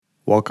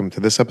Welcome to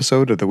this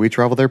episode of the We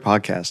Travel There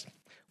podcast.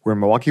 We're in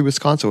Milwaukee,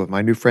 Wisconsin with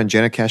my new friend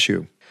Jenna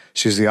Cashew.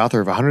 She's the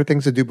author of 100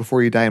 Things to Do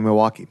Before You Die in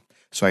Milwaukee,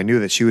 so I knew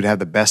that she would have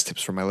the best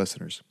tips for my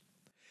listeners.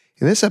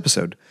 In this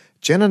episode,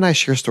 Jenna and I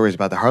share stories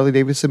about the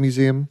Harley-Davidson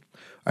Museum,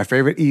 our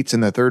favorite eats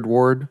in the Third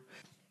Ward,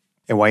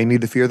 and why you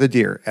need to fear the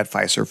deer at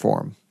Fiserv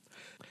Forum.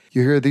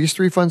 You hear these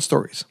 3 fun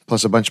stories,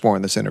 plus a bunch more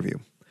in this interview.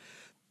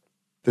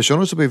 The show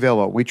notes will be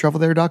available at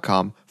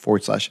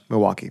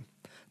wetravelthere.com/Milwaukee.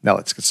 Now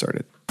let's get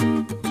started.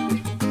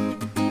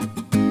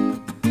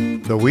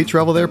 The We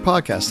Travel There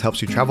podcast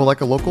helps you travel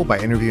like a local by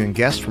interviewing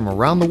guests from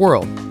around the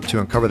world to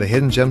uncover the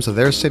hidden gems of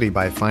their city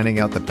by finding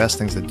out the best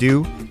things to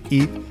do,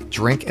 eat,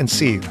 drink, and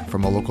see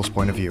from a local's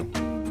point of view.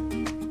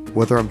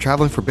 Whether I'm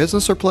traveling for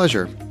business or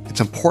pleasure,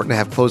 it's important to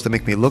have clothes that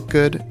make me look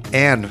good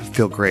and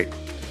feel great.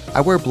 I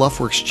wear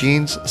Bluffworks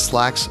jeans,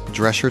 slacks,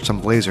 dress shirts, and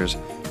blazers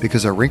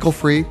because they're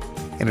wrinkle-free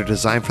and are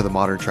designed for the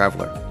modern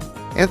traveler.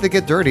 And if they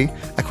get dirty,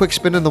 a quick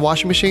spin in the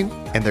washing machine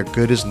and they're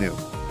good as new.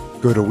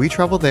 Go to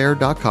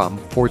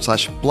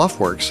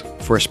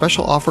wetravelthere.com/Bluffworks for a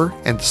special offer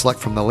and to select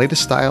from the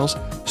latest styles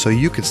so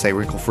you can stay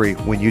wrinkle-free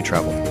when you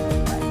travel.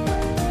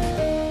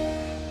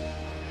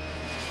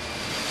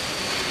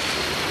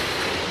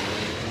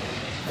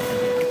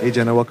 Hey,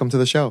 Jenna, welcome to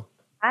the show.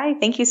 Hi,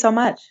 thank you so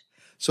much.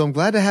 So I'm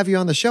glad to have you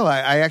on the show.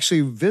 I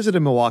actually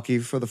visited Milwaukee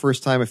for the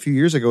first time a few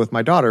years ago with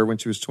my daughter when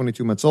she was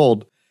 22 months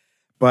old.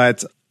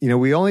 But,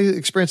 we only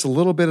experienced a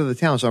little bit of the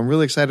town, so I'm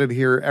really excited to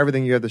hear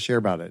everything you have to share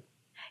about it.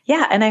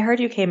 Yeah, and I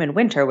heard you came in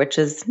winter, which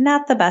is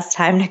not the best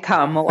time to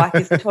come.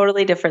 Milwaukee's a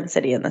totally different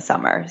city in the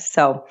summer,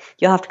 so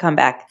you'll have to come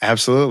back.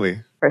 Absolutely.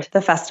 For the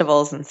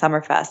festivals and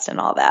Summerfest and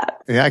all that.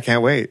 Yeah, I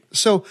can't wait.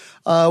 So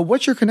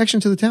what's your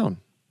connection to the town?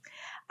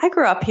 I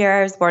grew up here.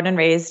 I was born and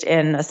raised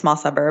in a small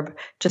suburb,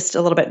 just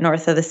a little bit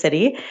north of the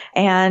city.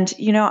 And,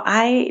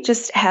 I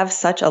just have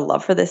such a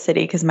love for the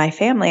city because my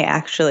family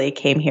actually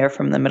came here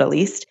from the Middle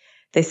East.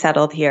 They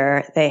settled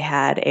here. They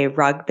had a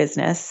rug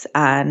business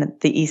on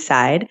the east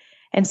side.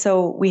 And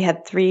so we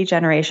had 3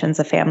 generations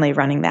of family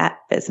running that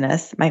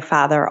business. My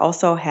father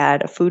also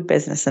had a food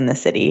business in the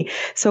city.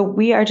 So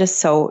we are just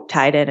so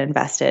tied in and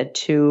vested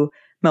to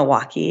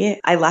Milwaukee.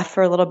 I left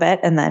for a little bit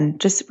and then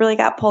just really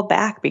got pulled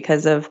back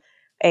because of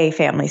a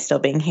family still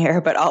being here,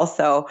 but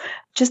also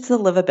just the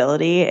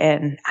livability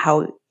and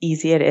how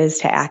easy it is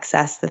to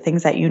access the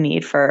things that you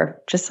need for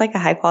just like a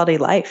high quality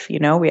life.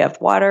 We have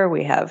water,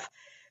 we have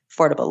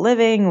affordable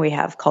living, we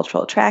have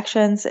cultural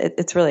attractions.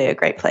 It's really a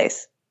great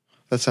place.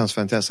 That sounds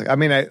fantastic. I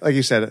mean, like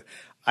you said,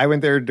 I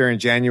went there during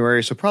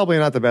January, so probably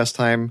not the best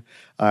time.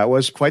 It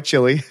was quite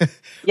chilly.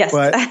 Yes.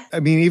 But I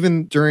mean,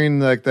 even during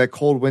that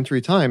cold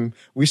wintry time,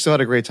 we still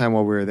had a great time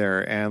while we were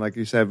there. And like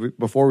you said,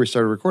 before we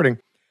started recording,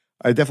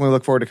 I definitely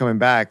look forward to coming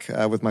back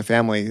with my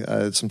family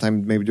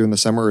sometime maybe during the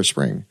summer or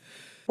spring.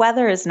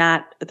 Weather is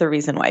not the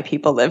reason why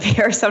people live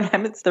here.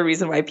 Sometimes it's the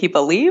reason why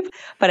people leave.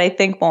 But I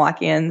think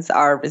Milwaukeeans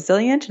are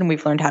resilient and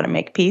we've learned how to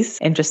make peace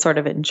and just sort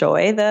of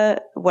enjoy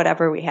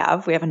whatever we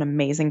have. We have an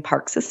amazing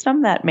park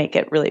system that make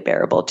it really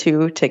bearable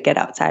to get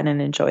outside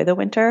and enjoy the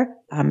winter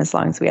as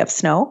long as we have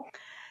snow.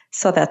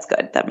 So that's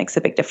good. That makes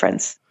a big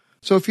difference.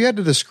 So if you had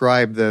to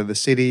describe the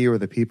city or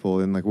the people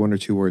in like 1 or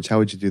 2 words, how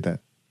would you do that?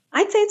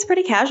 I'd say it's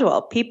pretty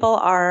casual. People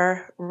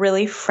are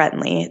really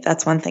friendly.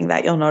 That's one thing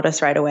that you'll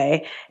notice right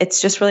away.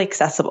 It's just really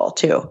accessible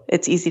too.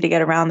 It's easy to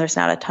get around. There's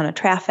not a ton of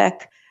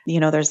traffic.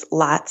 There's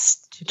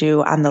lots to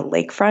do on the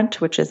lakefront,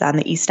 which is on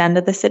the east end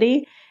of the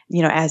city.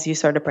 As you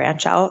sort of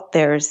branch out,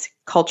 there's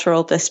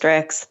cultural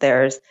districts.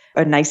 There's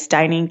a nice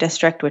dining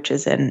district, which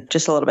is in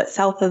just a little bit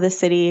south of the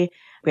city.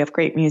 We have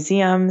great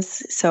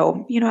museums.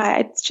 So,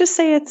 I'd just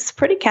say it's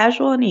pretty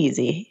casual and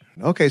easy.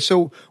 Okay.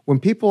 So when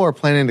people are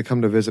planning to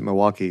come to visit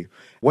Milwaukee,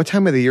 what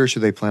time of the year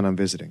should they plan on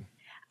visiting?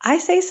 I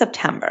say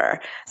September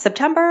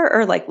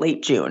or like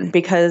late June,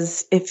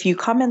 because if you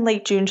come in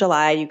late June,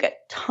 July, you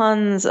get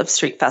tons of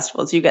street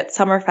festivals. You get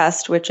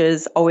Summerfest, which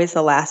is always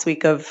the last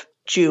week of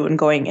June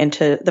going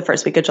into the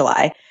first week of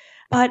July.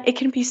 But it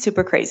can be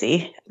super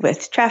crazy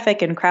with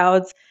traffic and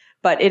crowds.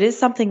 But it is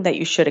something that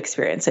you should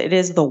experience. It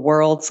is the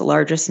world's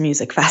largest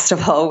music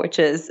festival, which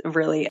is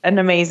really an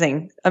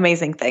amazing,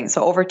 amazing thing.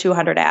 So over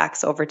 200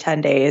 acts over 10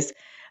 days,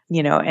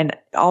 and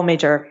all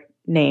major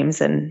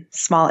names and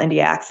small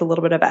indie acts, a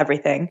little bit of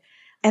everything.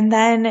 And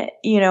then,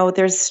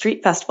 there's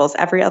street festivals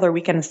every other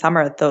weekend in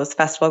summer. Those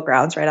festival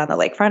grounds right on the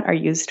lakefront are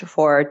used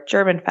for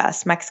German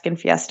Fest, Mexican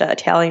Fiesta,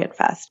 Italian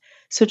Fest.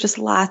 So just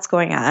lots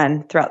going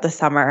on throughout the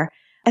summer.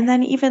 And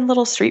then even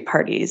little street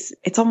parties.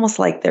 It's almost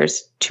like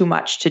there's too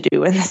much to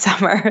do in the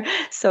summer.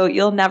 So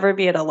you'll never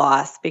be at a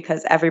loss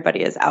because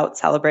everybody is out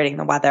celebrating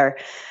the weather.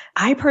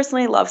 I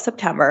personally love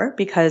September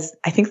because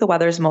I think the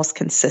weather is most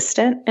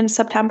consistent in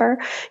September.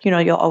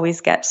 You'll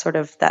always get sort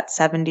of that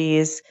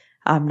 70s,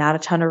 not a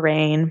ton of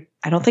rain.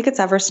 I don't think it's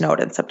ever snowed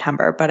in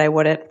September, but I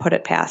wouldn't put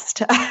it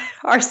past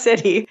our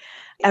city.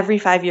 Every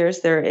 5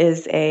 years,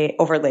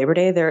 over Labor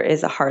Day, there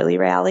is a Harley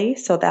rally.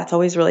 So that's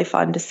always really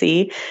fun to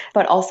see.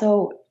 But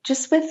also,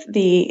 just with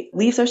the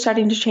leaves are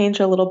starting to change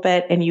a little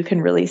bit, and you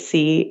can really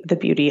see the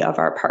beauty of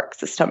our park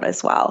system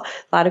as well.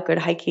 A lot of good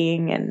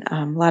hiking and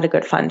a lot of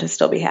good fun to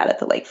still be had at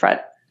the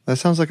lakefront. That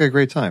sounds like a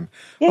great time.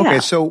 Yeah. Okay,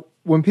 so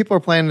when people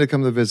are planning to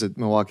come to visit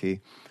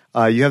Milwaukee,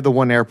 you have the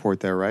one airport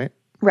there, right?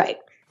 Right.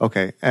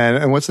 Okay,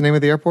 and what's the name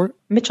of the airport?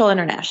 Mitchell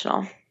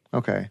International.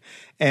 Okay.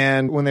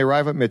 And when they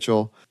arrive at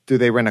Mitchell, do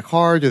they rent a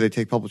car? Do they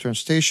take public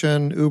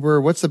transportation,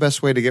 Uber? What's the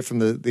best way to get from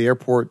the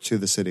airport to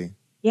the city?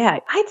 Yeah,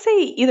 I'd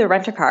say either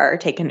rent a car or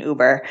take an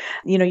Uber.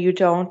 You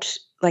don't,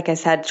 like I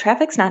said,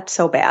 traffic's not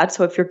so bad.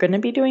 So if you're going to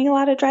be doing a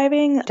lot of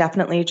driving,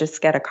 definitely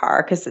just get a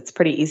car because it's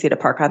pretty easy to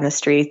park on the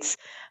streets.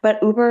 But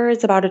Uber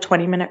is about a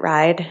 20-minute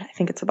ride. I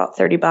think it's about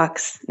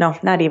 $30. No,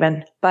 not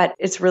even. But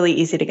it's really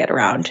easy to get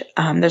around.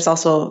 There's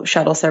also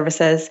shuttle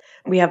services.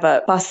 We have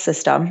a bus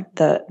system,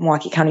 the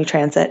Milwaukee County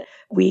Transit.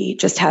 We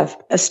just have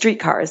a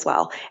streetcar as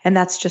well. And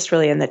that's just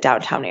really in the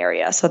downtown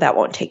area. So that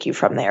won't take you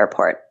from the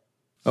airport.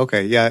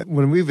 Okay, yeah.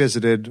 When we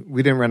visited,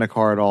 we didn't rent a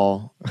car at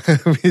all.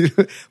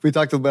 We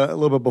talked about a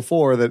little bit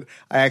before that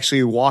I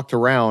actually walked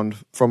around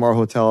from our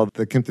hotel,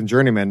 the Kimpton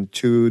Journeyman,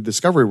 to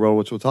Discovery Road,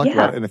 which we'll talk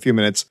about in a few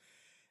minutes.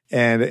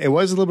 And it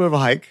was a little bit of a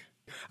hike.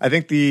 I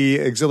think the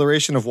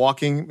exhilaration of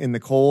walking in the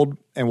cold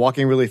and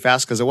walking really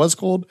fast because it was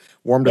cold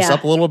warmed us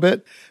up a little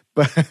bit.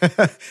 But,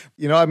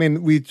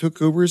 we took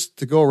Ubers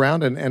to go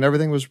around and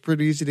everything was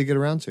pretty easy to get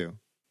around to.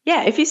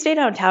 Yeah, if you stay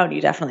downtown,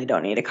 you definitely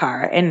don't need a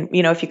car. And,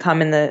 if you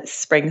come in the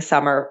spring,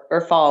 summer, or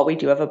fall, we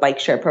do have a bike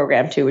share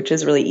program too, which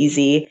is really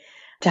easy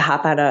to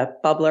hop on a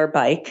bubbler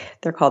bike.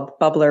 They're called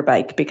bubbler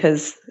bike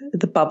because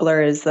the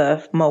bubbler is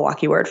the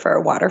Milwaukee word for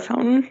a water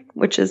fountain,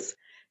 which is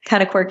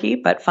kind of quirky,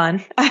 but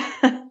fun.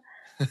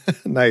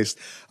 Nice.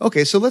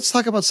 Okay, so let's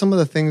talk about some of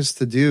the things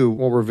to do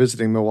while we're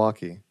visiting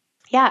Milwaukee.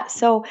 Yeah,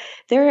 so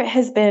there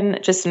has been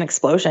just an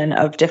explosion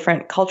of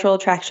different cultural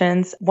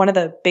attractions. One of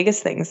the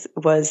biggest things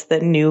was the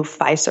new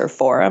Fiserv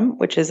Forum,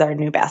 which is our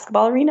new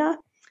basketball arena.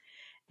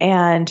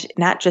 And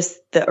not just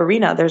the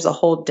arena, there's a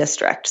whole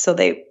district. So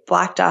they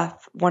blocked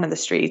off one of the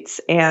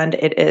streets and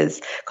it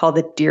is called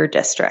the Deer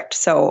District.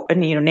 So,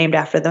 named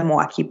after the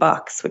Milwaukee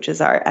Bucks, which is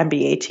our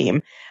NBA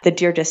team. The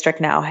Deer District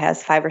now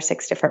has 5 or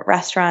 6 different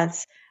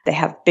restaurants. They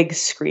have big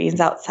screens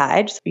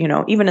outside. So,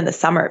 even in the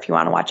summer, if you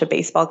want to watch a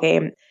baseball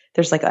game,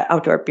 there's like an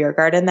outdoor beer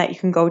garden that you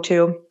can go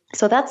to.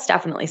 So that's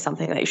definitely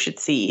something that you should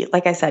see.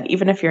 Like I said,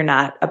 even if you're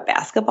not a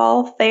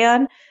basketball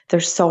fan,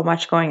 there's so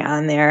much going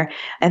on there.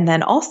 And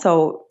then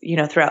also,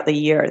 throughout the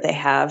year,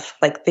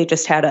 they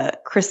just had a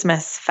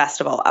Christmas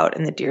festival out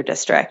in the Deer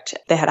District.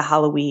 They had a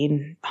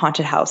Halloween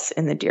haunted house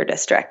in the Deer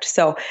District.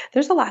 So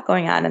there's a lot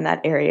going on in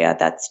that area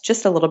that's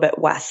just a little bit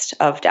west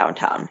of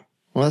downtown.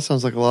 Well, that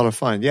sounds like a lot of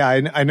fun. Yeah,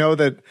 I know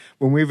that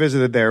when we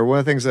visited there, one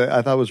of the things that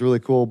I thought was really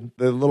cool,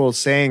 the little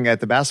saying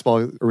at the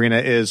basketball arena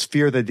is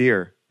 "Fear the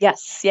deer."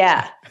 Yes,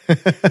 yeah.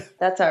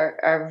 That's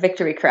our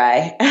victory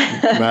cry.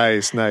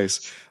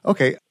 Nice.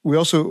 Okay. We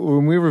also,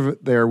 when we were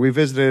there, we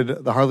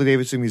visited the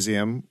Harley-Davidson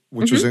Museum,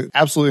 which was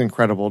absolutely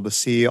incredible to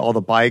see all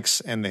the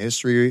bikes and the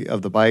history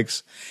of the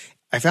bikes.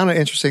 I found it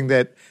interesting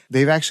that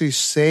they've actually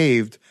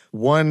saved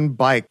one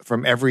bike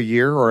from every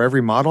year or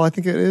every model, I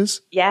think it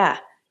is. Yeah.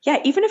 Yeah,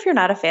 even if you're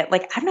not a fan,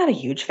 I'm not a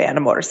huge fan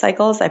of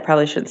motorcycles. I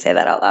probably shouldn't say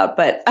that out loud,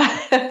 but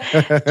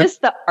just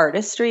the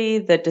artistry,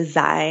 the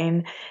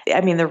design.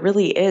 There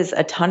really is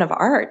a ton of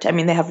art.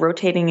 They have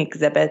rotating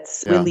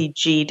exhibits. Yeah. Willie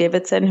G.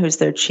 Davidson, who's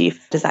their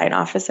chief design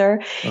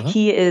officer,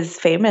 he is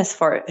famous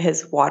for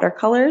his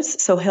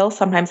watercolors. So he'll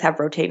sometimes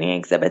have rotating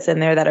exhibits in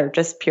there that are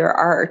just pure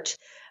art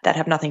that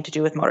have nothing to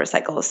do with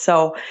motorcycles.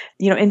 So,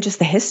 in just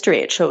the history,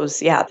 it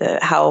shows,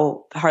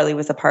 how Harley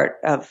was a part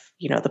of,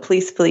 the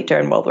police fleet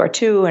during World War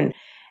II.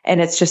 And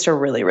it's just a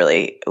really,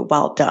 really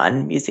well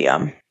done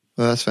museum.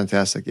 Well, that's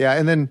fantastic. Yeah.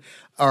 And then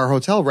our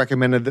hotel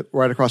recommended that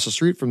right across the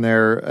street from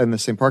there in the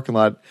same parking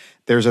lot,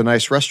 there's a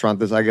nice restaurant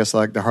that's, I guess,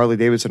 like the Harley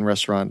Davidson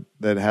restaurant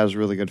that has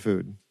really good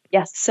food.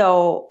 Yes.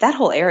 So that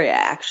whole area,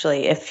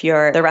 actually, if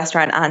you're the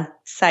restaurant on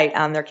site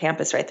on their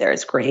campus right there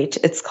is great.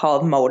 It's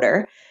called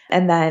Motor.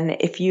 And then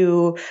if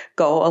you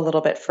go a little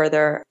bit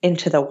further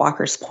into the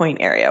Walker's Point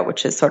area,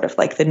 which is sort of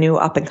like the new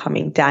up and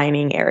coming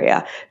dining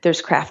area,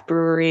 there's craft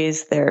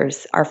breweries.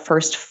 There's our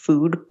first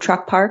food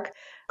truck park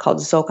called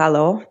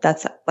Zocalo.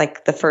 That's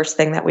like the first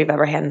thing that we've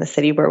ever had in the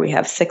city where we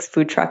have 6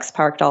 food trucks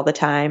parked all the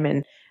time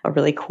and a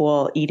really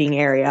cool eating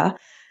area.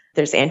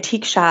 There's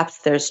antique shops.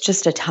 There's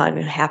just a ton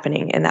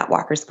happening in that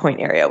Walker's Point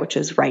area, which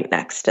is right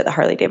next to the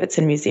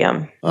Harley-Davidson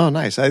Museum. Oh,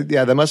 nice.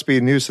 That must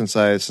be new since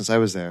I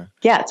was there.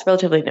 Yeah, it's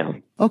relatively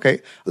new. Okay.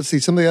 Let's see.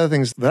 Some of the other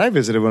things that I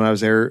visited when I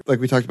was there,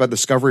 like we talked about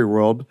Discovery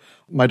World.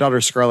 My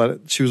daughter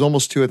Scarlett, she was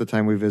almost 2 at the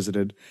time we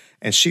visited,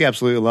 and she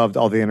absolutely loved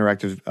all the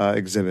interactive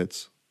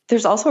exhibits.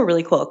 There's also a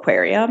really cool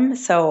aquarium.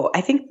 So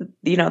I think,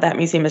 that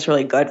museum is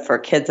really good for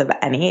kids of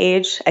any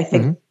age. I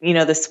think,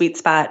 the sweet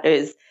spot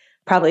is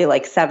probably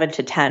like 7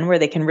 to 10 where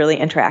they can really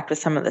interact with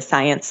some of the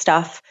science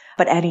stuff.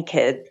 But any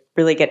kid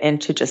really get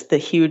into just the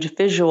huge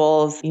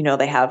visuals.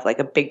 They have like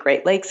a big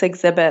Great Lakes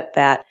exhibit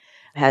that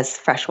has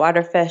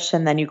freshwater fish.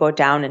 And then you go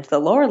down into the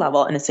lower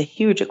level and it's a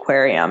huge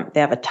aquarium. They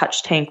have a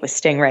touch tank with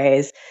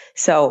stingrays.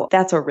 So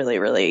that's a really,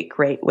 really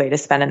great way to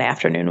spend an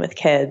afternoon with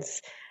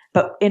kids.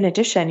 But in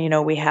addition,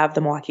 we have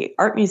the Milwaukee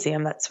Art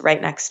Museum that's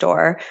right next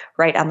door,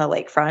 right on the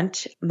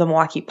lakefront. The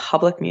Milwaukee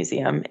Public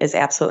Museum is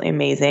absolutely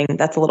amazing.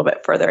 That's a little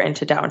bit further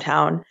into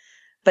downtown.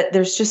 But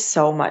there's just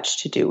so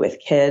much to do with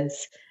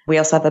kids. We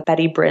also have the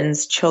Betty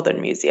Brins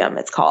Children Museum,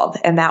 it's called.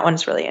 And that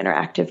one's really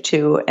interactive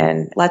too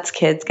and lets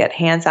kids get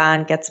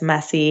hands-on, gets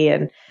messy,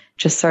 and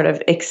just sort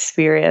of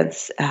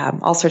experience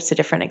all sorts of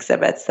different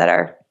exhibits that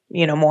are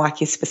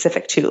Milwaukee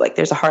specific too. Like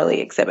there's a Harley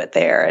exhibit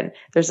there and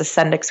there's a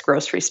Sendik's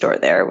grocery store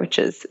there, which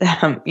is,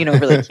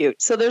 really cute.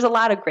 So there's a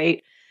lot of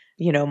great,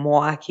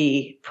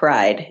 Milwaukee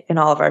pride in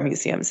all of our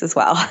museums as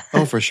well.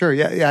 Oh, for sure.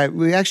 Yeah. Yeah.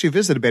 We actually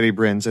visited Betty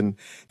Brins, and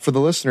for the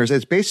listeners,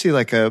 it's basically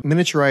like a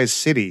miniaturized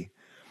city.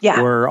 Yeah.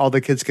 Where all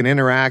the kids can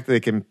interact. They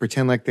can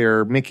pretend like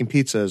they're making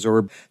pizzas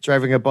or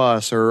driving a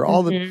bus or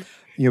all the,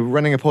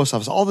 running a post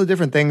office, all the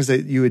different things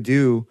that you would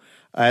do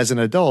as an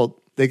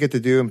adult. They get to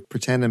do and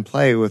pretend and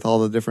play with all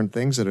the different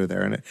things that are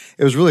there. And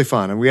it was really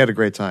fun. And we had a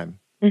great time.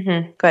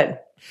 Mm-hmm. Good.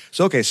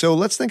 So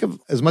let's think of,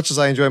 as much as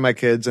I enjoy my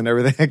kids and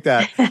everything like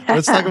that,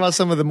 let's talk about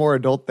some of the more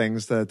adult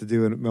things to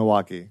do in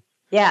Milwaukee.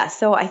 Yeah.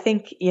 So I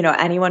think,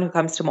 anyone who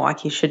comes to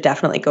Milwaukee should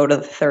definitely go to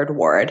the Third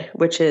Ward,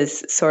 which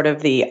is sort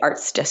of the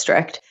arts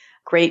district.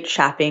 Great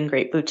shopping,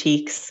 great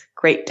boutiques,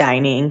 great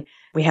dining.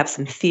 We have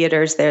some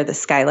theaters there. The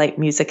Skylight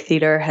Music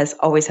Theater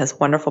always has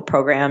wonderful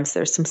programs.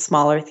 There's some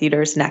smaller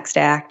theaters, Next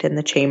Act and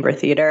the Chamber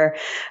Theater.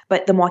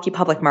 But the Milwaukee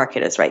Public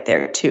Market is right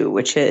there too,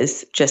 which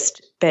has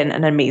just been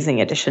an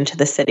amazing addition to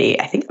the city.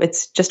 I think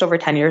it's just over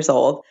 10 years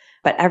old,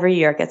 but every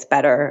year it gets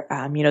better.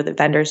 The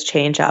vendors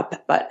change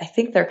up, but I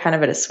think they're kind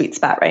of at a sweet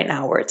spot right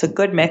now where it's a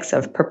good mix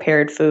of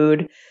prepared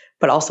food,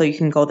 but also you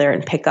can go there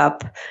and pick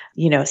up,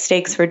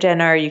 steaks for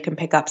dinner. You can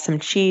pick up some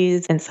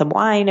cheese and some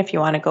wine if you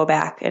want to go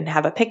back and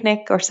have a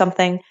picnic or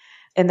something.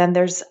 And then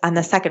on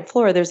the second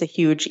floor, there's a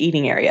huge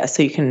eating area.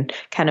 So you can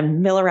kind of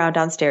mill around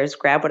downstairs,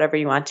 grab whatever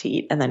you want to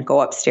eat, and then go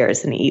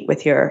upstairs and eat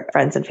with your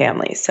friends and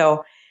family.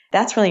 So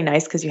that's really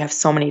nice because you have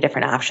so many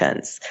different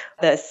options.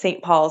 The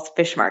St. Paul's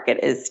Fish Market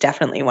is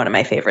definitely one of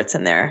my favorites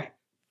in there.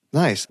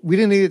 Nice. We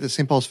didn't eat at the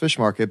St. Paul's Fish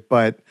Market,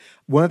 but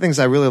one of the things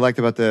I really liked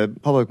about the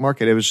public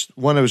market, it was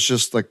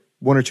just like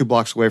 1 or 2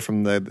 blocks away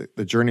from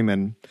the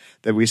Journeyman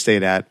that we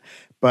stayed at.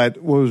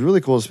 But what was really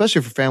cool,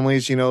 especially for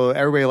families,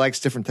 everybody likes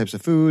different types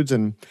of foods.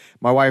 And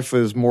my wife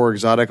was more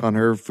exotic on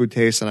her food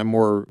taste and I'm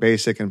more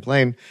basic and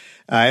plain.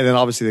 And then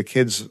obviously the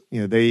kids,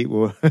 they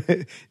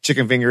eat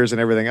chicken fingers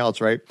and everything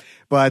else, right?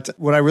 But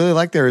what I really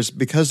like there is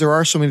because there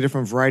are so many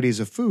different varieties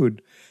of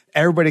food,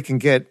 everybody can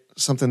get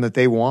something that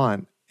they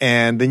want.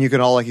 And then you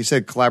can all, like you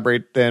said,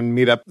 collaborate, then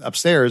meet up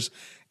upstairs.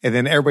 And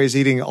then everybody's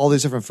eating all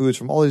these different foods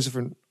from all these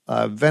different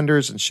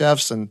vendors and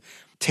chefs and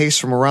tastes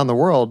from around the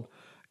world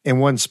in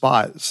one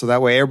spot. So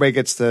that way everybody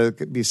gets to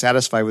be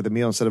satisfied with the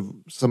meal instead of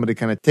somebody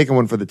kind of taking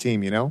one for the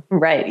team,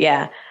 Right.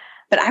 Yeah.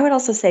 But I would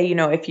also say,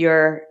 if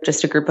you're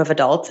just a group of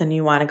adults and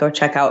you want to go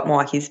check out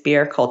Milwaukee's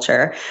beer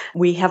culture,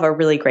 we have a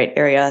really great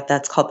area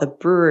that's called the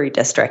Brewery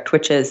District,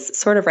 which is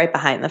sort of right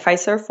behind the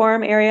Fiserv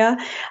Forum area.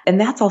 And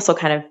that's also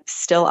kind of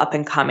still up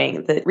and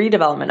coming. The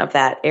redevelopment of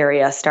that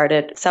area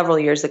started several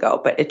years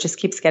ago, but it just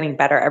keeps getting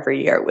better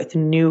every year with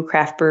new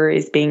craft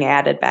breweries being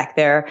added back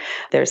there.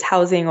 There's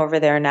housing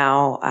over there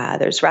now.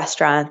 There's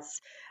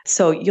restaurants.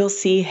 So you'll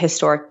see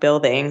historic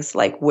buildings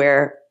like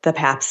where the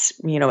Pabst,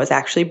 is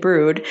actually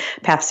brewed,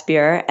 Pabst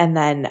beer. And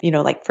then,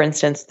 like for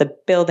instance, the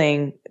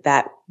building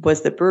that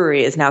was the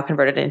brewery is now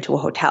converted into a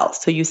hotel.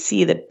 So you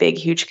see the big,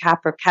 huge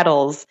copper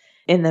kettles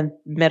in the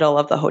middle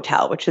of the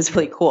hotel, which is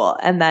really cool.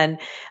 And then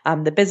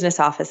the business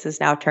office is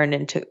now turned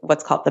into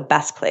what's called the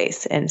Best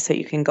Place. And so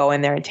you can go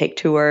in there and take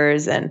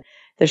tours and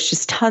there's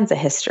just tons of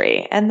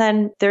history. And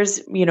then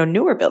there's,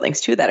 newer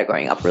buildings too that are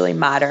going up, really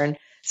modern.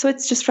 So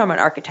it's just from an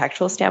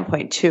architectural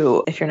standpoint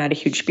too. If you're not a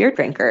huge beer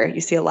drinker,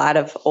 you see a lot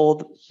of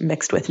old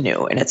mixed with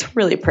new, and it's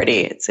really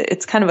pretty.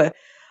 It's kind of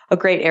a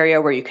great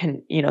area where you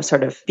can,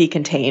 sort of be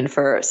contained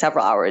for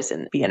several hours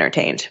and be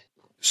entertained.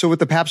 So with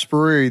the Pabst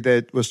Brewery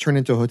that was turned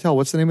into a hotel,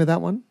 what's the name of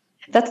that one?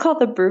 That's called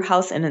the Brew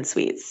House Inn and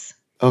Suites.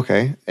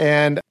 Okay.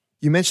 And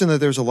you mentioned that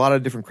there's a lot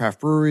of different craft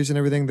breweries and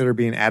everything that are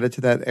being added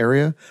to that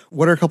area.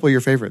 What are a couple of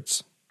your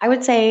favorites? I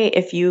would say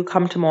if you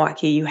come to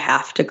Milwaukee, you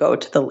have to go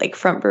to the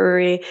Lakefront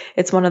Brewery.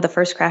 It's one of the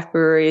first craft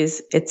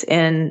breweries.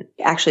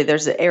 Actually,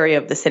 there's an area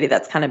of the city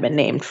that's kind of been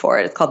named for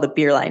it. It's called the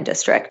Beer Line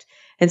District.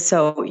 And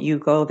so you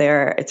go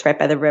there, it's right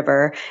by the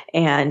river,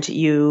 and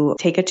you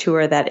take a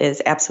tour that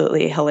is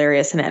absolutely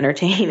hilarious and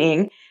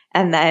entertaining.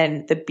 And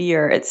then the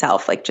beer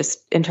itself, like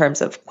just in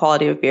terms of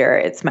quality of beer,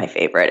 it's my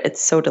favorite.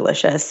 It's so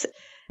delicious.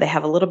 They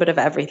have a little bit of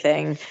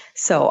everything.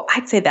 So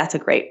I'd say that's a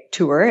great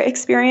tour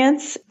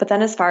experience. But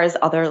then as far as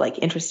other like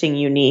interesting,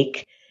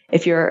 unique,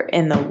 if you're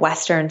in the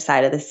western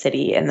side of the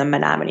city in the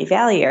Menominee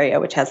Valley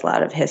area, which has a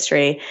lot of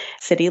history,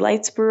 City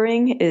Lights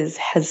Brewing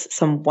has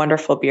some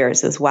wonderful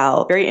beers as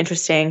well. Very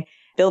interesting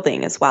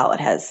building as well. It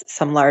has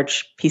some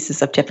large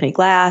pieces of Tiffany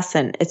glass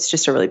and it's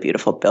just a really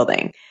beautiful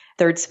building.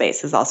 Third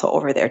Space is also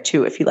over there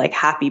too. If you like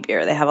hoppy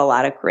beer, they have a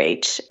lot of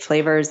great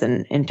flavors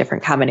and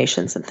different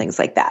combinations and things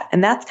like that.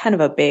 And that's kind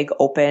of a big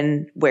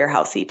open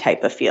warehousey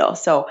type of feel.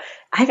 So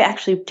I've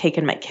actually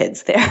taken my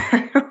kids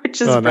there, which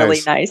is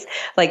really nice.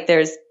 Like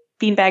there's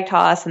beanbag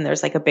toss and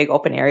there's like a big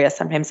open area.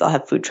 Sometimes they'll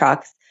have food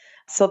trucks.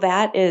 So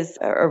that is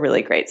a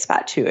really great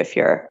spot too if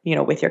you're,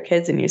 with your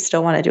kids and you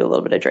still want to do a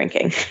little bit of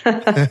drinking.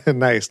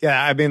 Nice.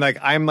 Yeah. I mean, like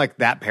I'm like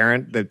that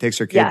parent that takes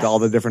their kid to all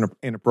the different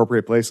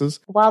inappropriate places.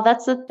 Well,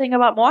 that's the thing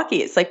about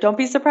Milwaukee. It's like, don't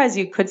be surprised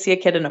you could see a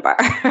kid in a bar.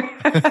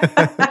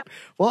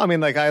 Well, I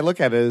mean, like I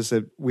look at it as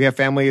that we have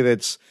family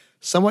that's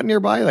somewhat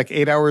nearby, like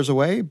 8 hours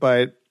away,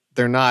 but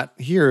they're not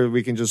here.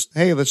 We can just,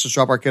 hey, let's just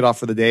drop our kid off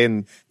for the day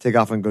and take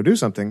off and go do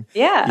something.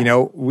 Yeah.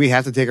 We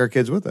have to take our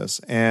kids with us.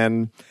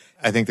 And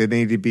I think they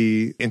need to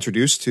be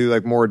introduced to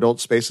like more adult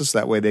spaces. So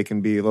that way they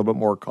can be a little bit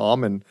more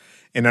calm and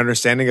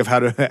understanding of how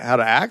to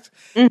act.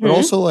 Mm-hmm. But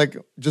also like,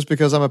 just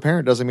because I'm a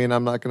parent doesn't mean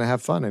I'm not going to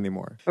have fun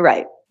anymore.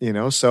 Right.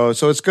 So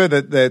it's good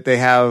that they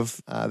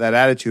have that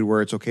attitude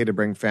where it's okay to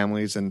bring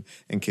families and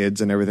kids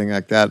and everything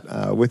like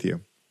that with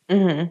you.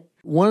 Mm-hmm.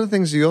 One of the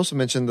things you also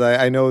mentioned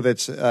that I know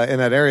that's in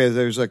that area,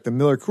 there's like the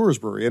Miller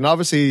Coors Brewery. And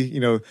obviously,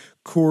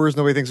 Coors,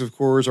 nobody thinks of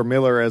Coors or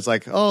Miller as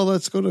like, oh,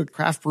 let's go to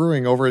craft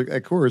brewing over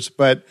at Coors.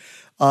 But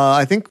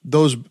I think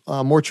those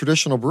more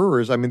traditional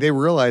brewers, I mean, they're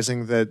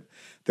realizing that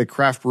the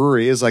craft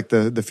brewery is like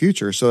the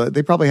future. So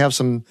they probably have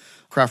some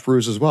craft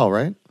brews as well,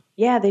 right?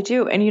 Yeah, they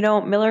do. And,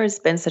 Miller has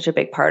been such a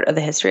big part of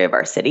the history of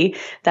our city.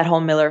 That whole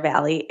Miller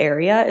Valley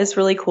area is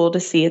really cool to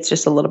see. It's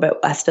just a little bit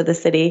west of the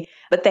city,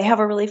 but they have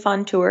a really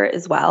fun tour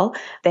as well.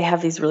 They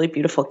have these really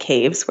beautiful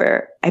caves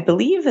where I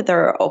believe that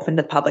they're open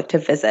to the public to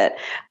visit,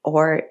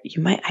 or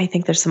I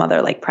think there's some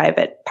other like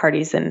private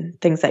parties and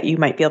things that you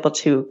might be able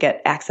to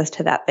get access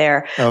to that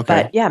there. Okay.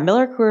 But yeah,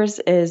 Miller Coors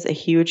is a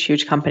huge,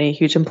 huge company,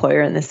 huge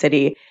employer in the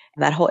city.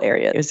 That whole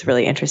area is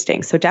really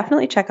interesting. So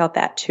definitely check out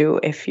that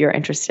too if you're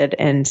interested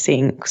in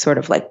seeing sort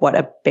of like what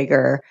a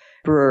bigger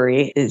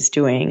brewery is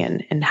doing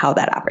and how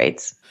that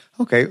operates.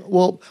 Okay.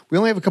 Well, we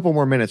only have a couple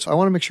more minutes. I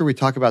want to make sure we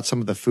talk about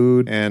some of the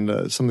food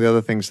and some of the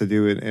other things to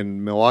do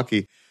in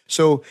Milwaukee.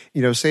 So,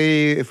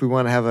 say if we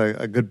want to have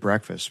a good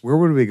breakfast, where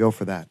would we go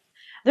for that?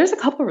 There's a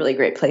couple really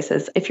great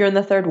places. If you're in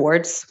the Third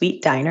Ward,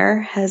 Sweet Diner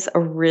has a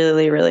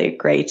really, really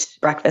great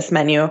breakfast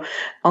menu.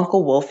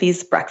 Uncle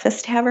Wolfie's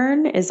Breakfast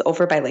Tavern is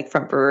over by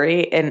Lakefront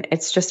Brewery, and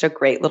it's just a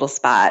great little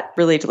spot.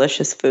 Really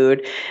delicious food.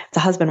 It's a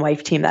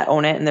husband-wife team that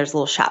own it, and there's a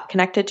little shop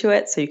connected to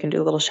it, so you can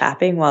do a little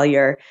shopping while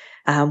you're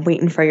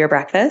waiting for your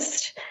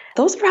breakfast.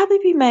 Those would probably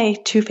be my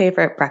two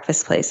favorite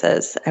breakfast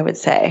places, I would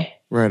say.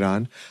 Right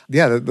on.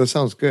 Yeah, that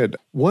sounds good.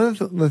 One of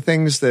the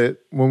things that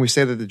when we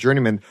stayed at the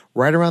Journeyman,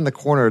 right around the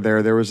corner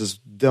there was this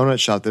donut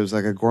shop. There was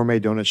like a gourmet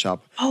donut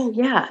shop. Oh,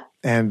 yeah.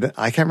 And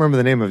I can't remember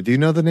the name of it. Do you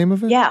know the name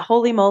of it? Yeah,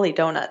 Holy Moly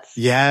Donuts.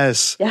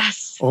 Yes.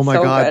 Yes. Oh my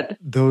so God. Good.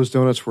 Those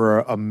donuts were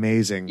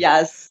amazing.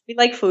 Yes. We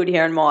like food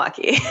here in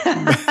Milwaukee.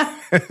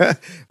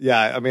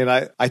 Yeah. I mean,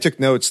 I took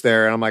notes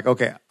there and I'm like,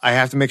 okay, I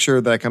have to make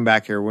sure that I come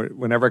back here.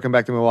 Whenever I come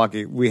back to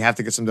Milwaukee, we have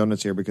to get some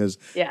donuts here because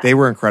they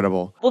were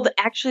incredible. Well,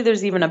 actually,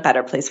 there's even a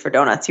better place for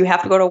donuts. You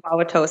have to go to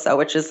Wauwatosa,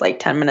 which is like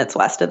 10 minutes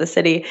west of the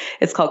city.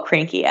 It's called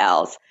Cranky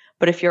Al's.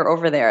 But if you're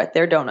over there,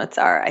 their donuts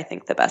are, I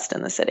think, the best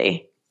in the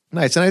city.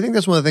 Nice. And I think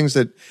that's one of the things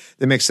that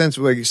makes sense,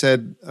 like you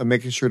said,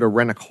 making sure to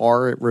rent a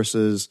car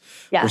versus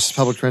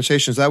public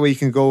transportation. So that way you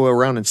can go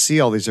around and see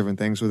all these different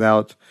things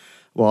without,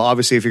 well,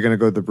 obviously if you're going to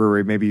go to the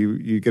brewery, maybe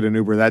you get an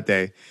Uber that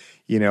day,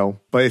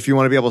 but if you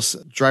want to be able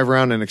to drive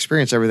around and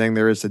experience everything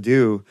there is to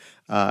do,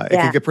 it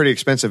can get pretty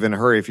expensive in a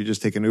hurry if you're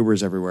just taking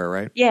Ubers everywhere,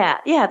 right? Yeah,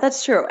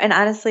 that's true. And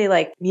honestly,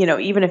 like,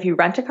 even if you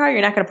rent a car,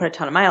 you're not going to put a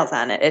ton of miles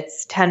on it.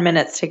 It's 10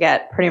 minutes to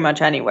get pretty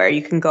much anywhere.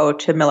 You can go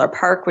to Miller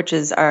Park, which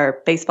is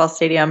our baseball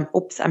stadium.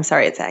 Oops, I'm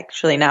sorry.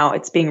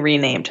 It's being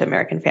renamed to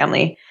American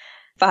Family.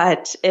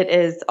 But it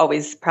is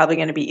always probably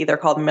going to be either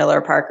called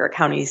Miller Park or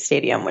County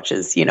Stadium, which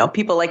is,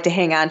 people like to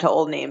hang on to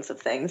old names of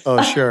things.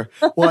 Oh, sure.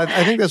 Well,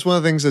 I think that's one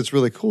of the things that's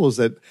really cool is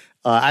that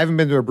I haven't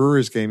been to a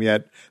Brewers game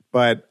yet,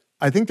 but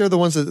I think they're the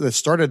ones that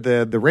started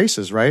the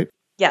races, right?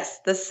 Yes,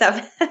 the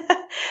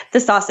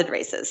sausage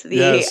races.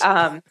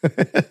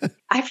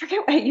 I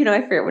forget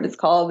what it's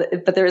called,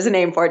 but there is a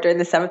name for it during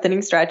the 7th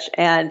inning stretch.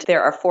 And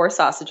there are 4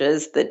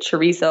 sausages: the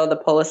chorizo, the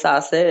Polish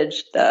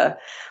sausage,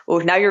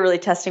 now you're really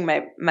testing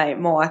my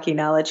Milwaukee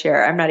knowledge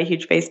here. I'm not a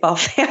huge baseball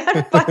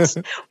fan, but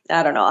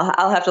I don't know.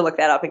 I'll have to look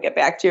that up and get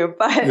back to you.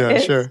 But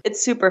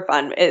it's super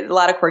fun. A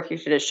lot of quirky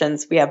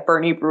traditions. We have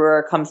Bernie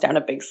Brewer comes down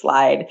a big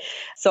slide.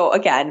 So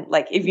again,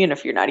 like even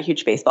if you're not a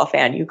huge baseball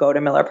fan, you go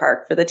to Miller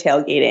Park for the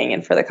tailgating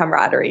and for the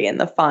camaraderie and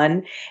the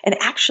fun. And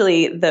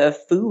actually the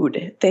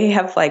food, they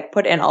have like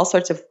put in all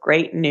sorts of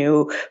great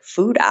new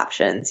food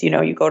options.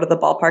 You go to the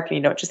ballpark and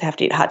you don't just have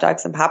to eat hot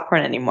dogs and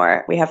popcorn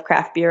anymore. We have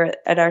craft beer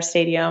at our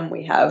stadium.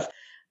 We have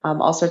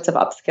all sorts of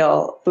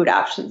upscale food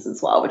options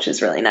as well, which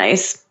is really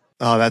nice.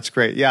 Oh, that's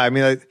great. Yeah, I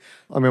mean,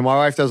 my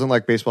wife doesn't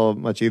like baseball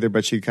much either,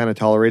 but she kind of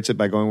tolerates it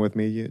by going with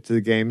me to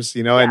the games,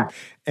 Yeah.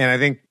 And I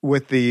think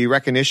with the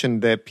recognition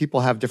that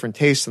people have different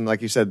tastes, and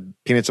like you said,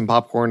 peanuts and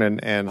popcorn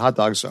and hot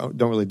dogs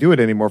don't really do it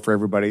anymore for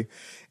everybody.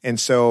 And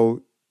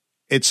so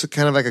it's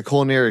kind of like a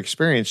culinary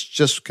experience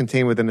just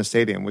contained within a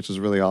stadium, which is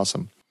really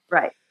awesome.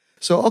 Right.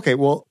 So, okay,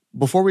 well,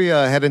 before we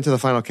head into the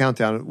final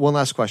countdown, one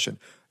last question.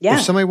 Yeah.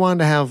 If somebody wanted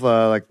to have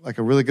like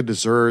a really good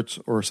dessert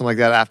or something like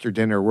that after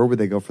dinner, where would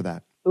they go for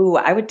that? Ooh,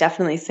 I would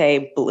definitely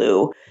say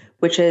Blue,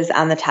 which is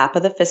on the top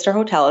of the Pfister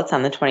Hotel. It's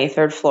on the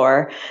 23rd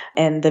floor,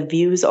 and the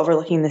views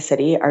overlooking the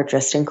city are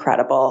just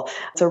incredible.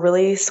 It's a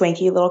really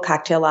swanky little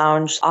cocktail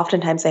lounge.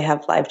 Oftentimes they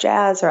have live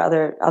jazz or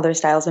other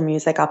styles of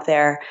music up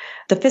there.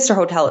 The Pfister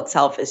Hotel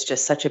itself is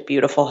just such a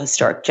beautiful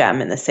historic gem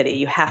in the city.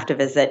 You have to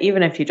visit,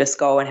 even if you just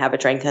go and have a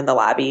drink in the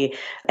lobby.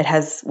 It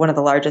has one of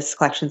the largest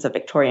collections of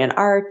Victorian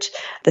art.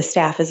 The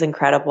staff is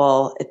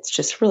incredible. It's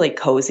just really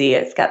cozy.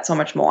 It's got so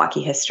much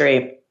Milwaukee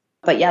history.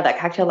 But yeah, that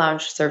cocktail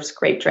lounge serves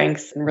great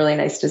drinks and really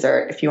nice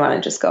dessert if you want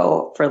to just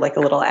go for like a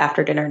little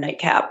after dinner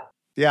nightcap.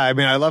 Yeah, I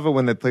mean, I love it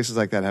when the places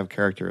like that have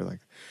character.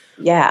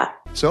 Yeah.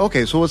 So,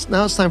 okay, so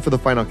now it's time for the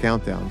final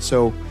countdown.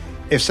 So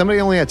if somebody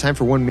only had time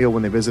for one meal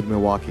when they visit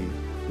Milwaukee,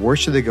 where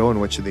should they go and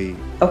what should they eat?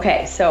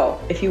 Okay, so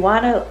if you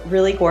want a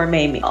really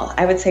gourmet meal,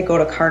 I would say go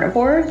to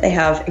Carnivore. They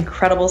have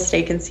incredible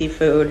steak and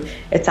seafood.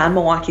 It's on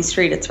Milwaukee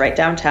Street. It's right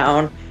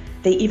downtown.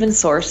 They even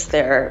source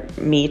their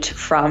meat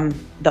from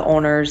the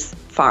owner's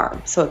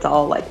farm. So it's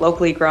all like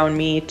locally grown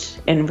meat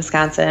in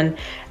Wisconsin,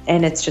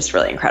 and it's just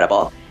really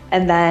incredible.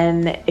 And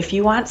then if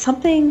you want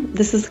something,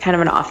 this is kind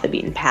of an off the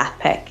beaten path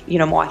pick. You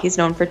know, Milwaukee's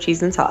known for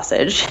cheese and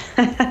sausage.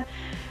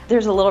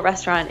 There's a little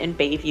restaurant in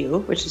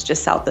Bayview, which is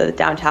just south of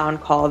downtown,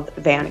 called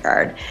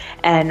Vanguard.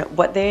 And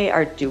what they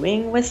are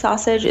doing with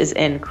sausage is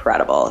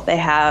incredible. They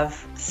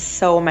have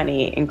so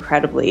many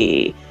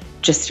incredibly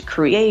just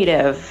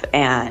creative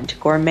and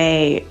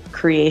gourmet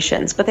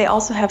creations, but they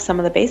also have some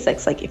of the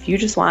basics. Like if you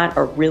just want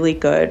a really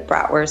good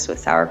bratwurst with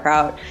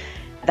sauerkraut,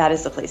 that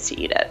is the place to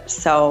eat it.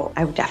 So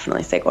I would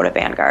definitely say go to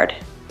Vanguard.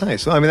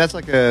 Nice. So, I mean, that's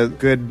like a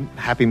good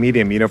happy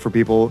medium, for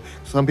people.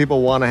 Some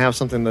people want to have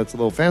something that's a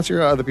little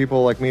fancier. Other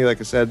people like me, like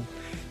I said,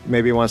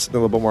 maybe want something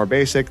a little bit more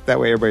basic. That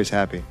way everybody's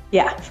happy.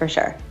 Yeah, for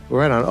sure.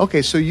 Right on.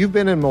 Okay, so you've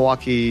been in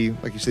Milwaukee,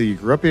 like you said, you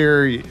grew up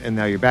here and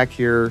now you're back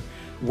here.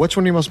 What's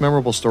one of your most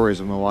memorable stories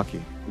of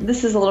Milwaukee?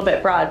 This is a little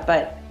bit broad,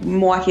 but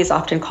Milwaukee is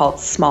often called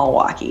Small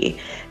Milwaukee.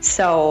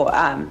 So,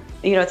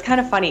 it's kind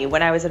of funny.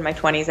 When I was in my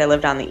 20s, I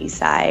lived on the east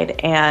side,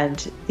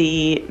 and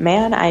the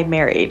man I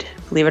married,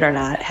 believe it or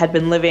not, had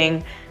been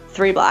living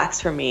 3 blocks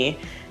from me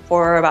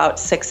for about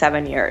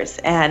 6-7 years.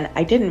 And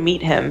I didn't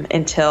meet him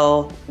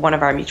until one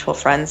of our mutual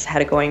friends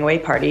had a going away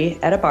party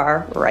at a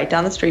bar right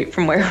down the street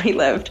from where we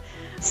lived.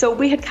 So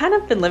we had kind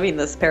of been living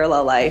this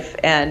parallel life,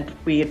 and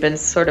we had been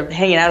sort of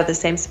hanging out at the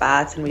same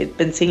spots, and we had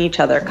been seeing each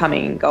other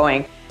coming and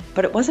going.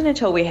 But it wasn't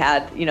until we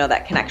had,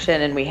 that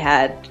connection, and we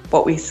had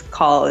what we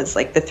call is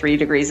like the 3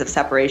 degrees of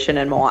separation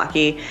in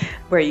Milwaukee,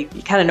 where you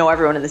kind of know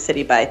everyone in the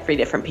city by 3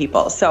 different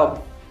people.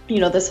 So,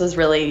 this was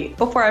really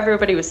before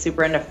everybody was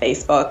super into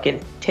Facebook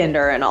and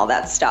Tinder and all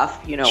that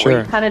stuff, Sure. Where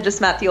you kind of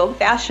just met the old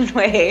fashioned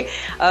way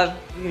of,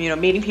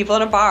 meeting people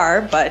in a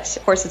bar. But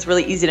of course, it's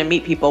really easy to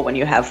meet people when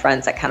you have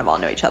friends that kind of all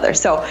know each other.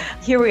 So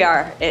here we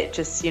are, it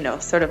just,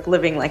 sort of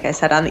living, like I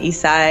said, on the east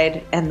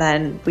side. And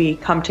then we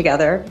come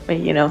together,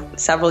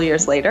 several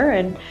years later.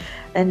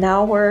 And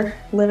now we're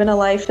living a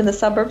life in the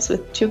suburbs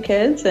with 2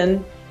 kids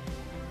and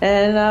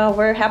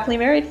we're happily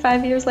married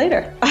 5 years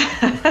later.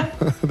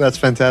 That's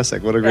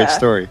fantastic. What a great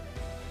story.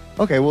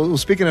 Okay, well,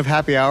 speaking of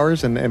happy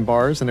hours and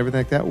bars and everything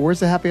like that, where's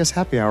the happiest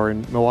happy hour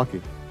in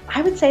Milwaukee?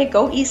 I would say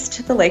go east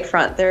to the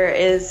lakefront. There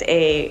is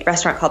a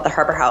restaurant called the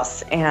Harbor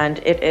House, and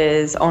it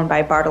is owned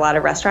by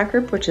Bartolotta Restaurant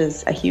Group, which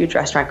is a huge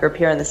restaurant group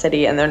here in the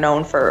city, and they're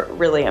known for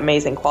really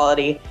amazing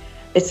quality.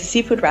 It's a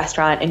seafood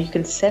restaurant, and you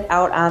can sit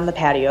out on the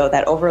patio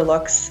that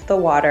overlooks the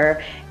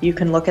water. You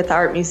can look at the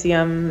art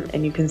museum,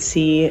 and you can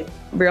see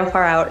real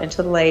far out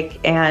into the lake,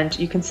 and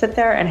you can sit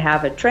there and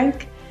have a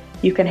drink.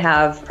 You can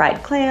have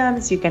fried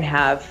clams, you can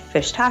have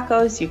fish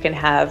tacos, you can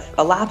have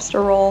a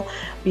lobster roll.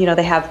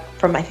 They have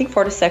from, I think,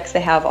 4 to 6,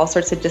 they have all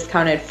sorts of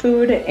discounted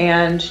food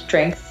and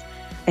drinks.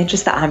 And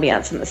just the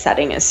ambiance and the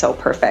setting is so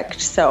perfect.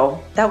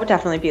 So that would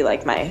definitely be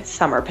like my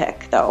summer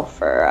pick, though,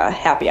 for a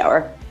happy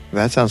hour.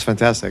 That sounds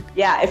fantastic.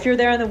 Yeah, if you're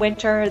there in the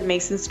winter, the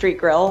Mason Street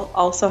Grill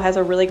also has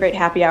a really great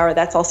happy hour.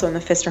 That's also in the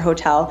Pfister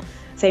Hotel.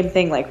 Same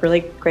thing, like really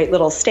great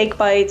little steak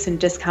bites and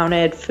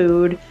discounted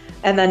food.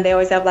 And then they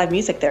always have live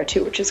music there,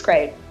 too, which is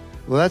great.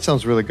 Well, that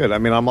sounds really good. I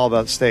mean, I'm all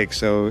about steak,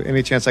 so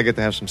any chance I get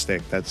to have some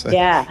steak, that's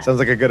sounds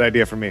like a good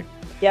idea for me.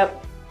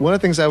 Yep. One of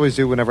the things I always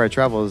do whenever I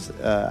travel is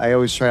I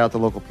always try out the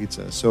local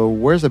pizza. So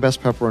where's the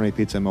best pepperoni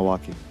pizza in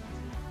Milwaukee?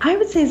 I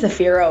would say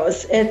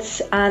Zaffiro's.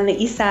 It's on the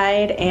east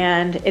side,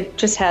 and it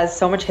just has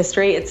so much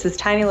history. It's this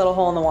tiny little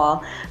hole in the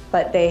wall,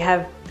 but they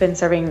have been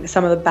serving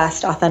some of the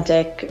best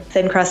authentic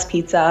thin crust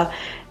pizza,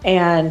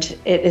 and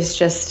it is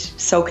just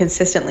so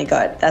consistently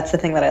good. That's the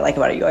thing that I like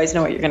about it. You always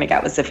know what you're going to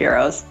get with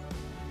Zaffiro's.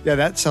 Yeah,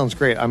 that sounds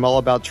great. I'm all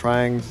about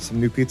trying some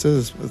new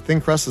pizzas.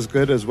 Thin crust is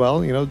good as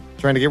well.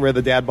 Trying to get rid of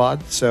the dad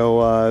bod.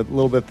 So a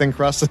little bit of thin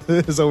crust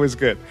is always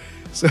good.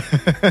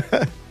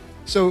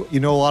 So you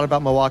know a lot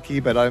about Milwaukee,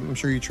 but I'm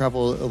sure you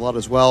travel a lot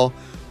as well.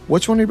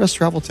 What's one of your best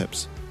travel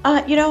tips?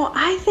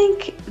 I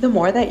think the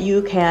more that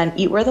you can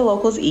eat where the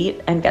locals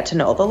eat and get to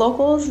know the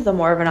locals, the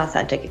more of an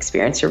authentic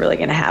experience you're really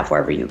going to have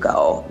wherever you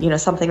go.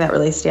 Something that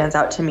really stands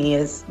out to me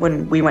is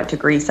when we went to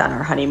Greece on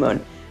our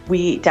honeymoon.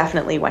 We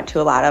definitely went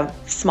to a lot of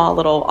small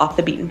little off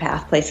the beaten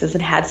path places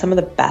and had some of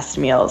the best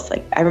meals.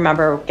 Like I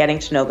remember getting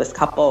to know this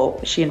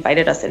couple. She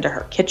invited us into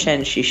her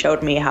kitchen. She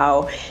showed me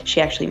how she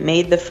actually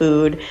made the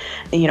food,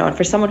 and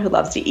for someone who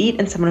loves to eat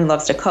and someone who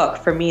loves to cook,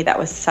 for me, that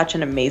was such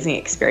an amazing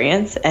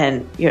experience.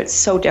 And, it's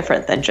so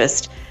different than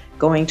just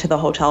going to the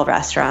hotel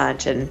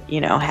restaurant and,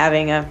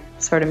 having a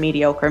sort of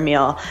mediocre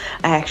meal.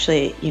 I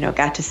actually,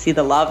 got to see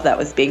the love that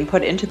was being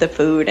put into the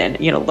food and,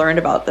 learned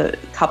about the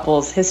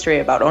couple's history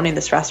about owning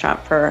this restaurant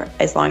for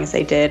as long as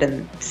they did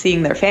and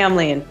seeing their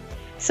family. And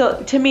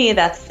so to me,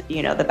 that's,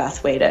 the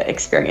best way to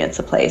experience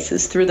a place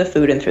is through the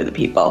food and through the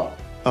people.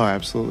 Oh,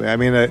 absolutely. I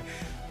mean,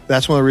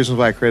 that's one of the reasons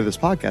why I created this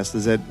podcast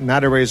is that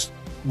not everybody's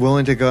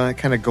willing to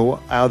go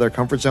out of their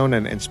comfort zone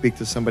and speak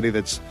to somebody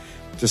that's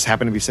just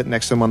happened to be sitting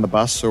next to them on the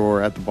bus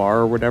or at the bar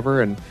or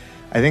whatever. And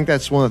I think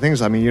that's one of the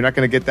things. I mean, you're not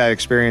going to get that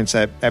experience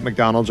at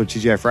McDonald's or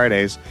TGI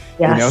Fridays,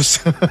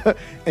 yes.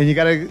 And you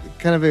got to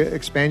kind of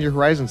expand your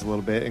horizons a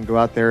little bit and go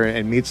out there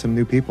and meet some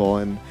new people.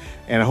 And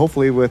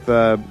hopefully with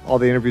all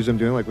the interviews I'm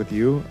doing, like with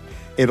you,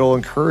 it'll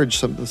encourage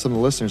some of the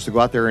listeners to go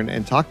out there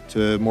and talk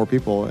to more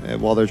people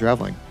while they're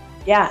traveling.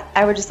 Yeah,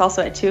 I would just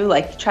also add too,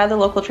 try the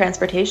local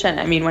transportation.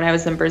 I mean, when I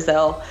was in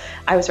Brazil,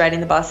 I was riding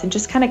the bus and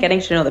just kind of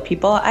getting to know the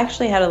people. I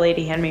actually had a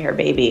lady hand me her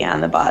baby on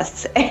the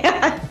bus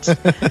and,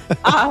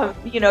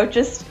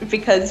 just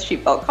because she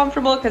felt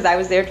comfortable because I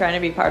was there trying to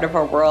be part of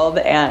her world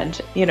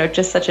and,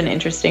 just such an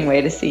interesting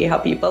way to see how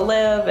people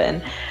live.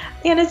 And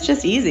it's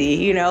just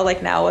easy,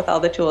 now with all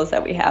the tools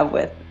that we have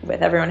with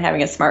everyone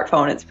having a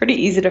smartphone, it's pretty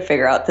easy to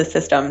figure out the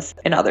systems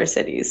in other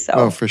cities. So.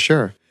 Oh, for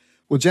sure.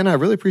 Well, Jenna, I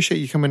really appreciate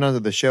you coming onto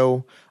the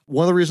show.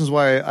 One of the reasons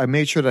why I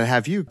made sure to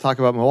have you talk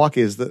about Milwaukee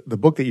is the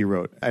book that you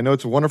wrote. I know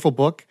it's a wonderful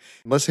book.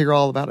 Let's hear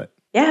all about it.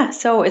 Yeah,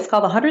 so it's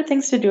called 100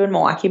 Things to Do in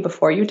Milwaukee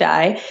Before You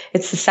Die.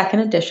 It's the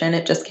second edition.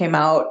 It just came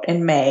out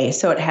in May.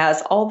 So it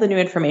has all the new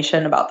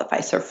information about the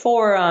Fiserv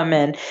Forum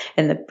and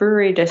the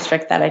brewery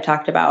district that I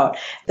talked about.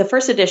 The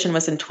first edition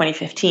was in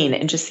 2015,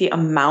 and just the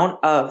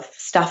amount of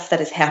stuff that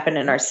has happened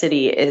in our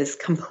city is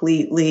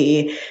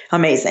completely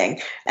amazing.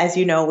 As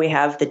you know, we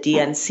have the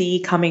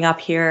DNC coming up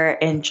here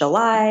in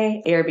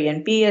July.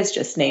 Airbnb has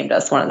just named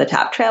us one of the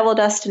top travel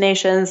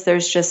destinations.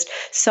 There's just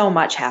so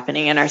much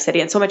happening in our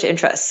city and so much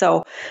interest.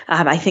 So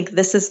I think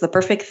this is the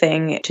perfect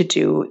thing to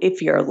do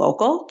if you're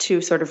local,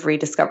 to sort of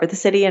rediscover the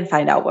city and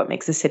find out what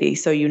makes the city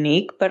so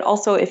unique. But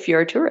also if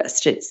you're a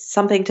tourist, it's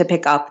something to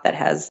pick up that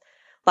has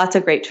lots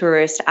of great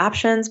tourist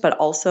options, but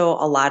also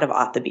a lot of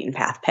off the beaten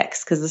path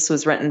picks, because this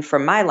was written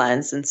from my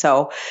lens. And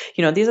so,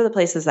 these are the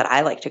places that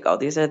I like to go.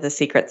 These are the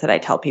secrets that I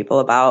tell people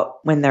about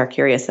when they're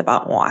curious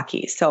about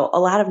Milwaukee. So a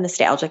lot of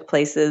nostalgic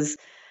places,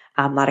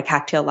 a lot of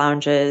cocktail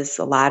lounges,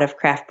 a lot of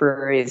craft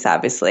breweries,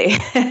 obviously.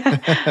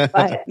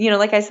 But,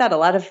 like I said, a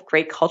lot of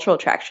great cultural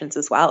attractions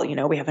as well.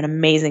 We have an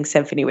amazing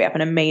symphony. We have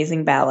an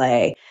amazing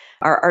ballet.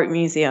 Our art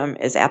museum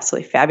is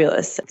absolutely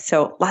fabulous.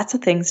 So lots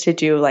of things to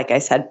do, like I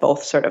said,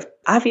 both sort of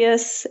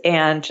obvious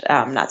and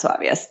not so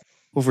obvious.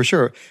 Well, for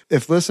sure.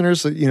 If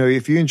listeners,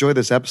 if you enjoy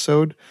this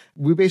episode,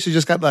 we basically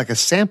just got like a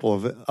sample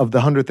of the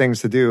 100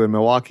 things to do in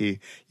Milwaukee,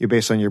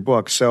 based on your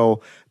book.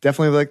 So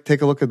definitely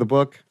take a look at the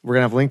book. We're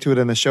going to have a link to it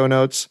in the show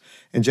notes.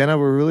 And Jenna,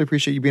 we really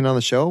appreciate you being on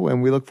the show,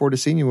 and we look forward to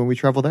seeing you when we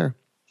travel there.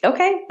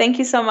 Okay. Thank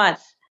you so much.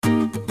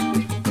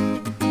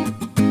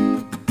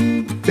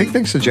 Big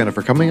thanks to Jenna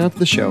for coming onto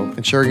the show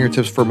and sharing her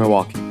tips for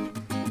Milwaukee.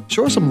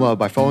 Show her some love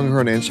by following her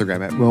on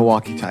Instagram at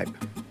Milwaukee Type.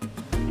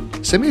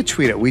 Send me a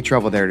tweet at We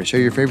Travel There to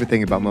share your favorite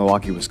thing about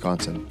Milwaukee,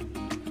 Wisconsin.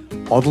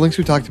 All the links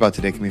we talked about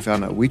today can be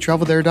found at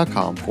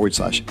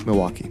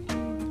wetravelthere.com/Milwaukee.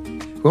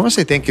 We want to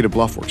say thank you to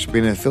Bluffworks for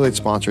being an affiliate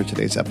sponsor of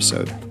today's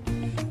episode.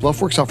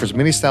 Bluffworks offers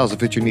many styles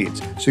that fit your needs,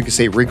 so you can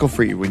stay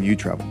wrinkle-free when you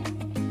travel.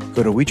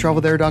 Go to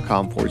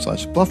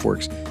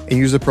wetravelthere.com/Bluffworks and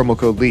use the promo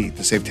code LEE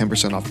to save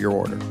 10% off your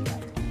order.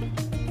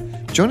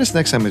 Join us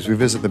next time as we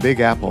visit the Big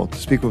Apple to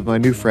speak with my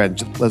new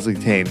friend, Leslie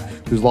Tane,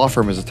 whose law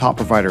firm is a top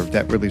provider of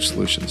debt relief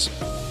solutions.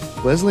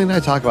 Leslie and I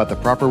talk about the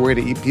proper way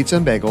to eat pizza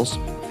and bagels,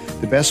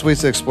 the best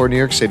ways to explore New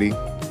York City,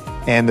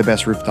 and the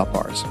best rooftop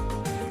bars.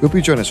 We hope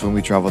you join us when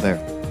we travel there.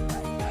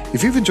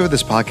 If you've enjoyed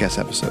this podcast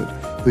episode,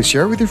 please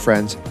share it with your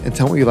friends and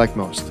tell me what you like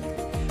most.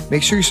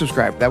 Make sure you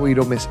subscribe, that way you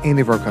don't miss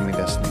any of our coming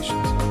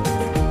destinations.